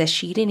to say that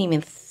she didn't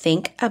even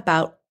think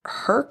about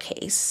her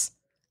case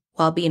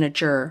while being a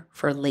juror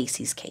for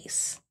Laci's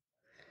case.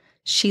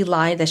 She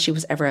lied that she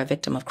was ever a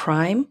victim of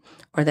crime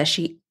or that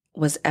she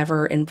was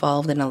ever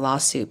involved in a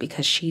lawsuit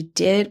because she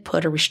did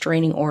put a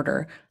restraining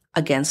order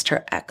against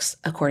her ex,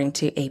 according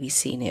to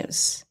ABC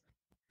News.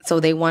 So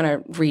they want to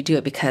redo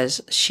it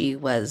because she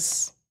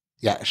was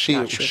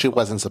she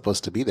wasn't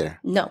supposed to be there.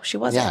 No, she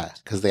wasn't. Yeah,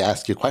 because they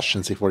ask you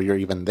questions before you're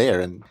even there,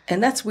 and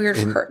that's weird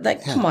for her.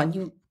 Like, come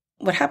on,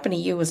 what happened to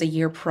you was a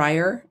year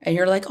prior, and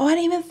you're like, oh, I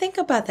didn't even think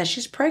about that.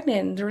 She's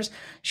pregnant.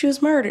 She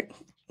was murdered.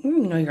 You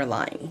know, you're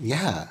lying.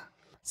 Yeah.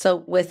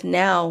 So with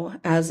now,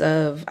 as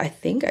of, I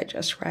think I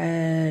just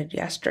read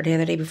yesterday or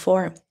the day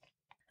before,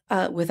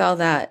 with all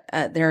that,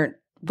 they're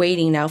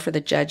waiting now for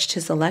the judge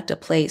to select a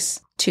place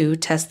to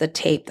test the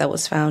tape that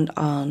was found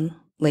on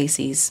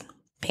Laci's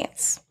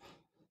pants.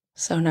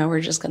 So now we're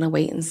just going to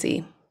wait and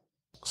see.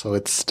 So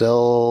it's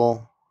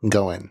still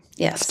going.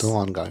 Yes. Still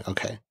ongoing.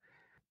 Okay.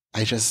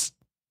 I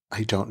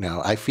don't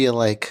know. I feel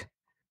like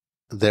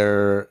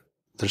there's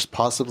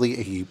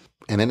possibly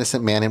an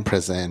innocent man in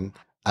prison.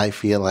 I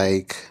feel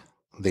like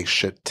they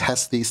should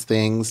test these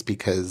things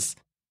because,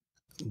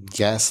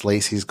 yes,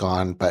 Laci's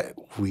gone, but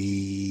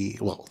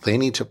they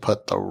need to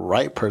put the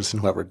right person,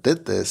 whoever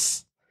did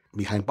this,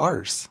 behind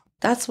bars.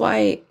 That's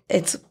why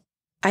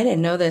I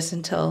didn't know this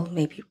until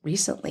maybe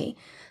recently,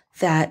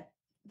 that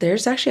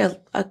there's actually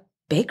a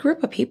big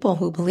group of people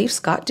who believe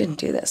Scott didn't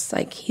do this.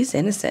 Like, he's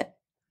innocent.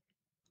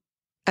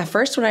 At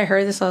first, when I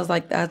heard this, I was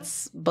like,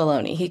 that's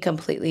baloney. He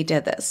completely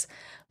did this.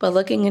 But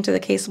looking into the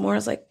case more, I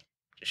was like,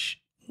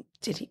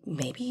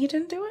 maybe he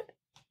didn't do it?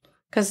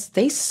 Because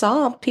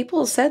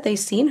people said they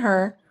seen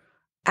her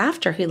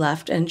after he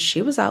left and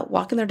she was out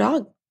walking their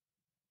dog.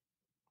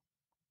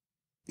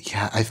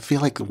 Yeah, I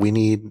feel like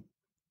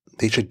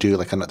they should do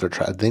like another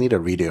trial. They need a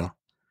redo.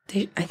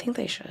 I think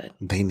they should.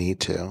 They need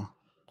to.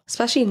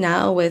 Especially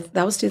now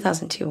that was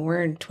 2002.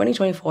 We're in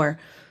 2024.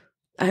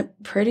 I'm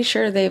pretty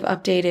sure they've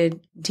updated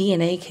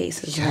DNA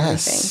cases and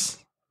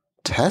everything.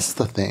 Test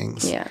the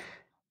things. Yeah.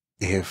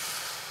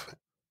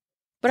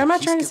 But I'm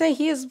not trying to say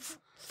he is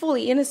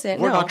fully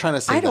innocent. We're not trying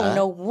to say that. I don't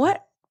know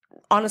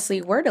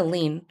honestly, where to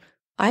lean.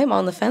 I am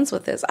on the fence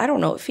with this. I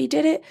don't know if he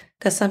did it,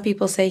 because some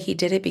people say he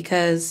did it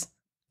because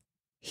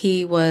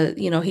he was,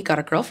 he got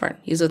a girlfriend.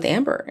 He was with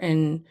Amber,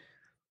 and,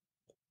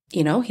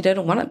 he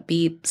didn't want to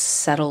be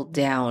settled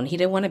down. He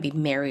didn't want to be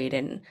married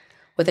and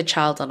with a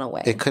child on the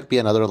way. It could be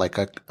another like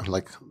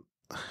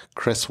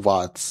Chris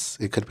Watts.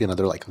 It could be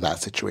another like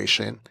that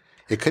situation.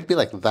 It could be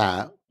like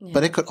that,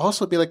 but it could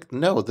also be like,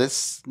 no,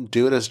 this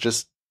dude is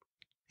just,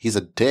 he's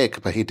a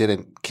dick, but he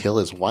didn't kill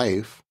his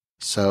wife.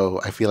 So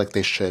I feel like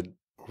they should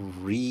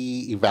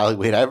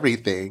reevaluate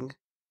everything,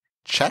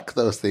 check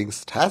those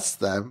things, test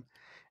them,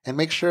 and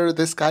make sure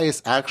this guy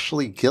is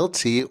actually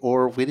guilty,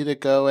 or we need to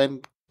go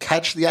and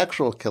catch the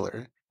actual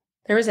killer.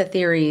 There was a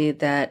theory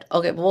that,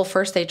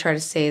 first they try to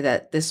say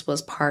that this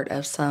was part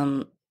of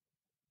some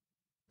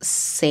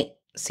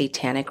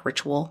satanic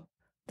ritual.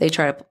 They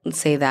try to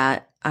say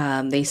that.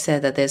 They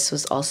said that this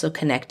was also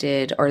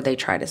connected, or they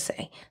try to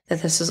say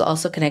that this was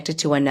also connected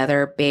to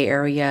another Bay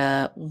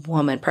Area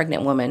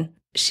pregnant woman.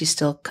 She's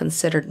still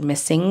considered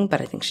missing,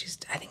 but I think she's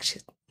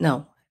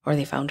or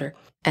they found her.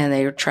 And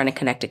they were trying to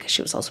connect it because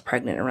she was also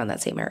pregnant around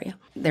that same area.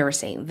 They were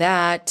saying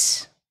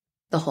that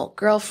the whole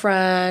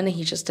girlfriend,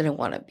 he just didn't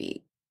want to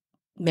be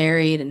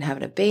married and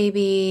having a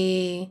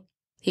baby.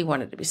 He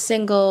wanted to be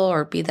single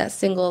or be that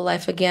single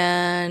life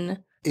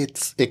again.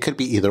 It could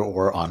be either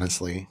or,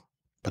 honestly.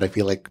 But I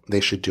feel like they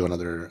should do a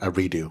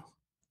redo.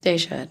 They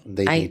should.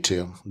 They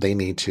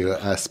need to,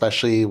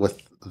 especially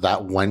with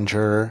that one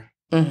juror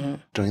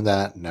doing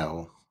that.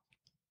 No.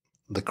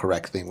 The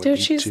correct thing would be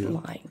she's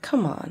lying.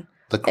 Come on.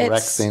 The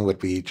correct thing would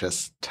be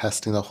just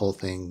testing the whole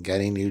thing,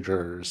 getting new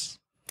jurors.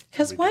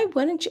 Because why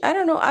wouldn't you? I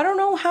don't know. I don't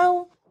know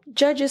how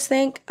judges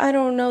think. I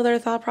don't know their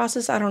thought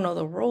process. I don't know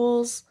the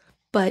rules.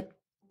 But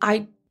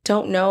I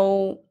don't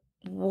know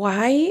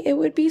why it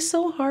would be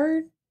so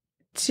hard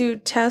to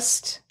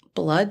test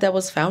blood that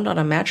was found on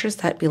a mattress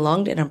that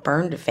belonged in a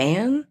burned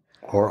van.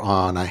 Or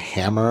on a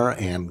hammer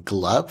and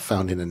glove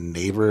found in a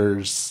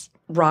neighbor's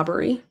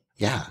robbery.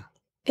 Yeah.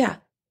 Yeah.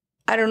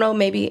 I don't know.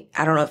 Maybe,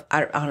 I don't know.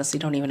 I honestly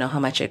don't even know how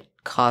much it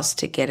costs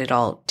to get it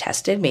all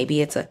tested.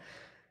 Maybe it's a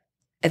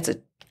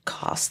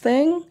cost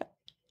thing.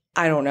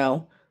 I don't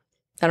know.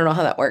 I don't know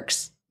how that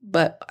works.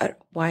 But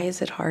why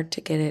is it hard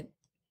to get it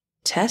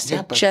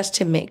tested? Just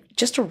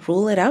to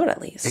rule it out,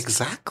 at least.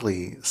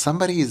 Exactly.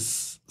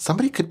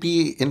 Somebody could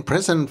be in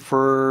prison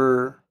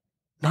for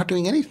not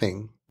doing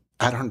anything.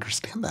 I don't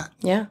understand that.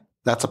 Yeah.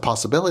 That's a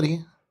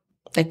possibility.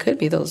 It could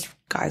be those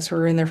guys who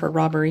are in there for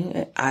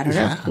robbery. I don't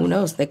know. Who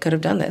knows? They could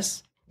have done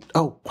this.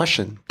 Oh,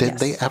 question. Did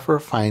they ever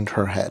find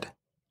her head?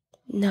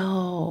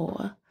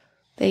 No,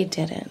 they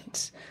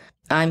didn't.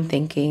 I'm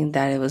thinking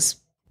that it was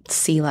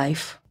sea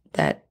life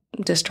that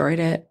destroyed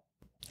it.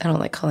 I don't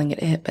like calling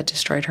it, but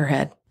destroyed her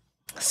head.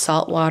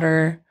 Salt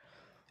water,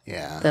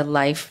 Yeah.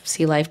 the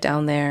sea life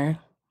down there.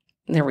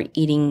 They were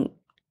eating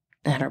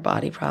at her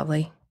body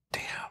probably.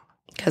 Damn.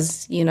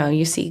 Because,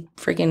 you see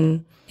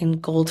freaking in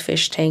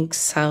goldfish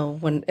tanks how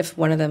if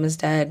one of them is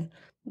dead,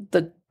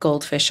 the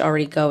goldfish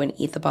already go and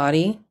eat the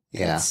body.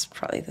 Yeah. It's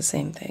probably the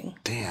same thing.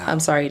 Damn. I'm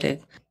sorry to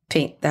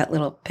paint that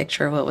little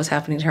picture of what was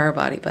happening to her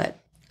body, but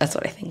that's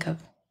what I think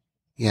of.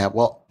 Yeah,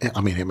 well,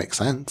 I mean, it makes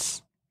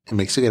sense. It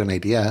makes you get an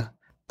idea.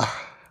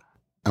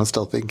 I'm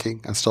still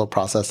thinking. I'm still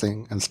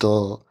processing.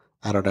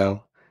 I don't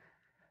know.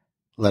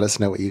 Let us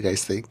know what you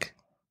guys think.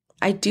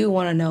 I do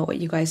want to know what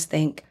you guys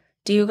think.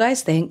 Do you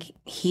guys think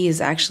he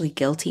is actually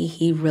guilty?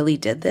 He really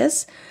did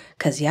this?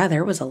 Because,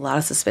 there was a lot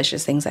of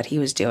suspicious things that he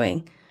was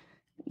doing.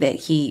 That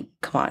he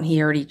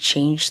already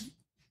changed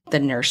the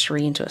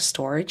nursery into a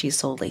storage. He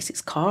sold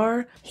Laci's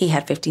car. He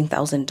had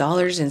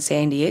 $15,000 in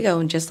San Diego.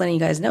 And just letting you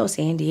guys know,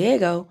 San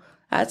Diego,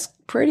 that's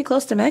pretty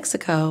close to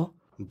Mexico.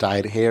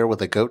 Dyed hair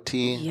with a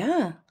goatee.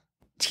 Yeah.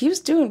 He was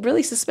doing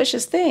really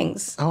suspicious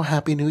things. Oh,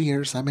 Happy New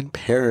Year's. I'm in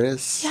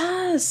Paris.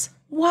 Yes.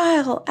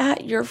 While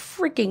at your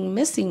freaking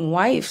missing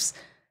wife's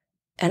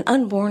and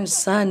unborn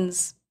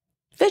son's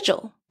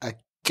vigil.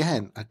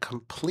 Again, a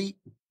complete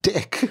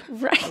dick.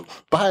 Right.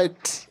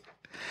 But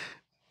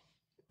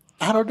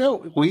I don't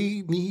know.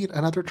 We need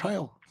another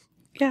trial.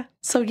 Yeah.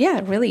 So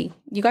really,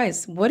 you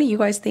guys, what do you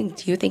guys think?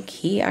 Do you think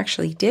he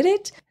actually did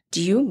it?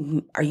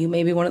 Are you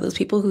maybe one of those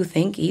people who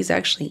think he's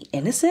actually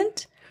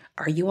innocent?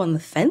 Are you on the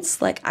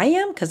fence like I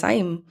am? Because I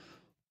am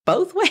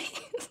both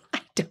ways.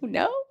 I don't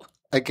know.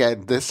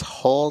 Again, this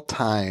whole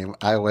time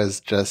I was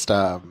just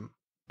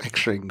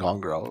picturing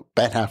Gone Girl,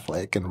 Ben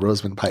Affleck and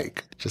Rosamund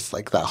Pike, just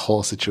like that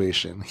whole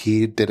situation.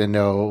 He didn't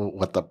know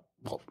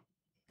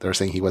they're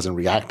saying he wasn't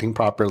reacting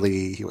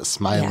properly. He was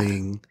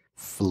smiling,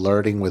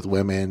 flirting with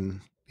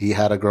women. He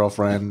had a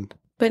girlfriend.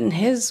 But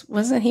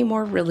wasn't he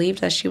more relieved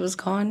that she was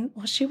gone?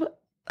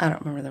 I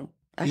don't remember them.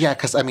 Yeah,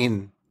 because I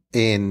mean,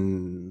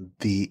 in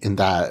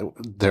that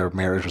their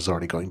marriage was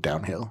already going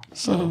downhill.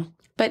 So,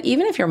 But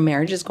even if your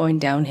marriage is going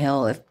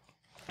downhill, if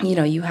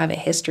you have a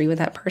history with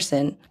that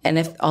person, and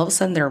if all of a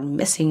sudden they're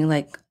missing,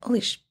 like,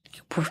 holy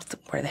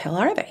where the hell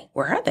are they?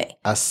 Where are they?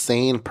 A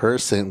sane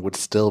person would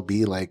still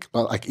be like,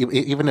 well, like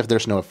even if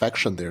there's no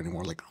affection there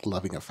anymore, like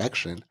loving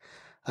affection,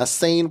 a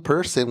sane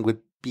person would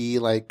be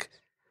like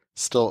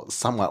still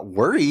somewhat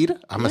worried,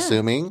 I'm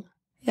assuming.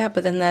 Yeah,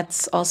 but then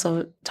that's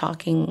also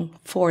talking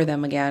for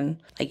them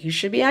again. Like, you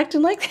should be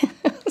acting like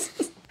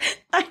this.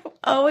 I'm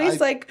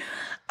always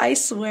I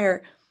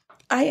swear,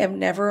 I am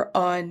never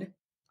on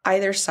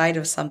either side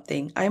of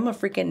something. I'm a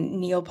freaking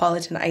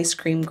Neapolitan ice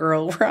cream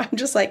girl where I'm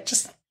just like,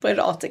 just put it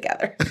all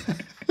together.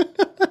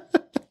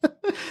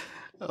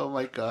 Oh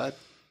my God.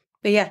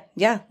 But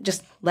yeah,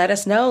 just let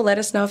us know. Let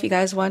us know if you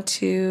guys want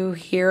to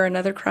hear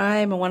another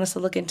crime and want us to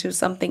look into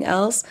something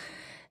else.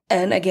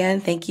 And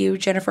again, thank you,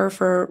 Jennifer,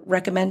 for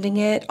recommending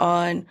it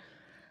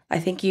I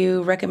think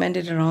you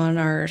recommended it on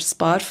our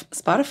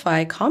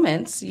Spotify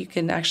comments. You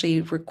can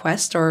actually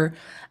request or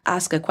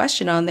ask a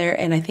question on there.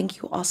 And I think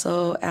you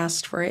also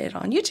asked for it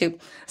on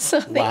YouTube. So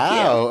thank you.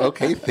 Wow.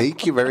 Okay.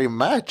 Thank you very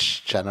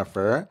much,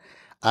 Jennifer.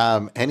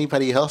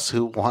 Anybody else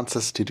who wants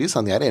us to do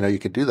something, I didn't know you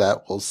could do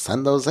that. We'll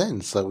send those in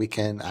so we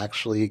can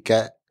actually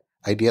get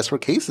ideas for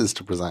cases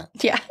to present.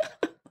 Yeah.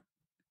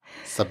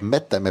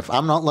 Submit them. If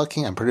I'm not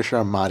looking, I'm pretty sure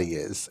Amadi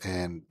is,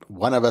 and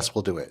one of us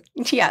will do it.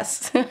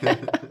 Yes.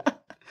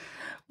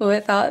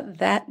 Without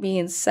that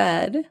being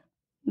said,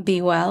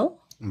 be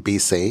well. Be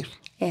safe.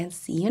 And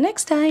see you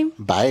next time.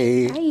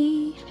 Bye.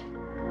 Bye.